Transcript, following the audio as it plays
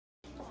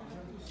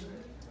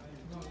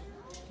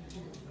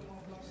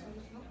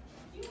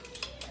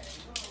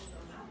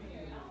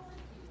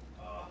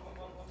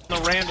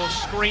The Randall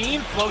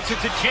screen floats it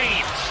to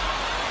James.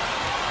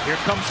 Here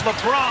comes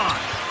LeBron.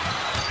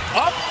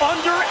 Up,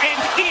 under,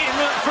 and in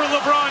for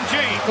LeBron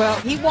James. Well,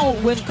 he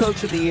won't win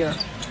Coach of the Year,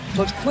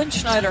 but Quinn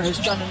Snyder has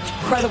done an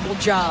incredible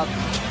job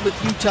with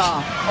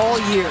Utah all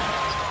year.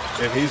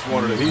 And he's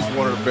one of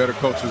the better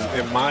coaches,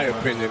 in my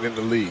opinion, in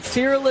the league.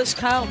 Fearless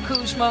Kyle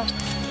Kuzma.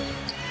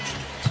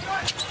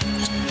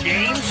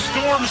 James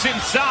storms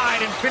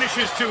inside and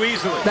finishes too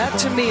easily. That,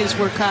 to me, is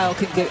where Kyle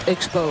can get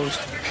exposed.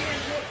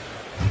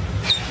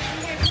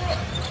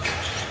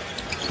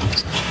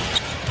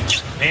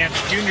 Nance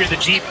Jr.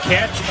 the deep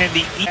catch and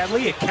the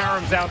Adley. It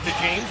caroms out to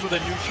James with a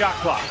new shot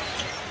clock.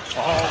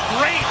 Oh,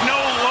 great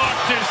no-look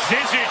to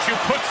Zizic, who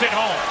puts it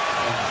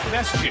home.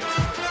 Messages.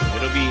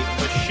 It'll be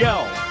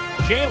Michelle,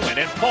 Jalen,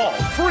 and Paul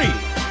free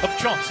of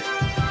Chauncey.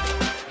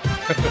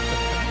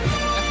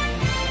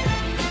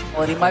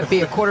 Well, he might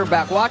be a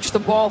quarterback. Watch the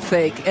ball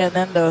fake and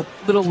then the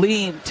little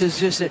lean to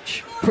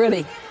Zizic.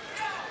 Pretty.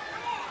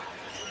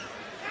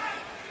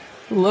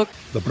 Look.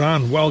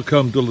 LeBron,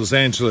 welcome to Los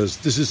Angeles.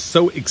 This is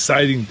so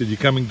exciting that you're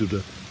coming to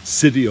the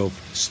city of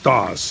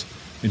stars.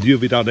 And you're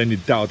without any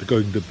doubt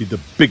going to be the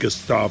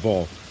biggest star of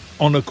all,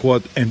 on the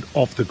court and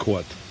off the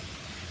court.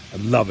 I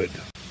love it.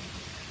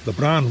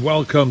 LeBron,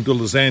 welcome to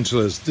Los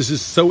Angeles. This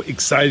is so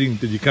exciting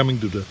that you're coming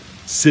to the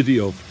city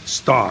of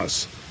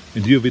stars.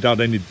 And you're without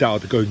any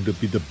doubt going to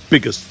be the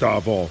biggest star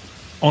of all,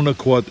 on the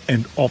court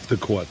and off the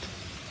court.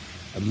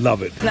 I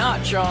love it.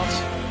 Not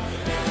Chauncey.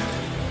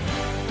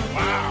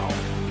 Wow.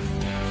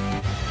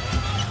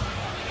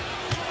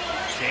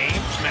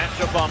 James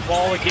matched up on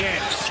ball again.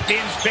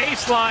 Spins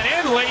baseline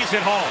and lays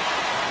it home.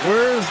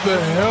 Where's the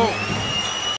help?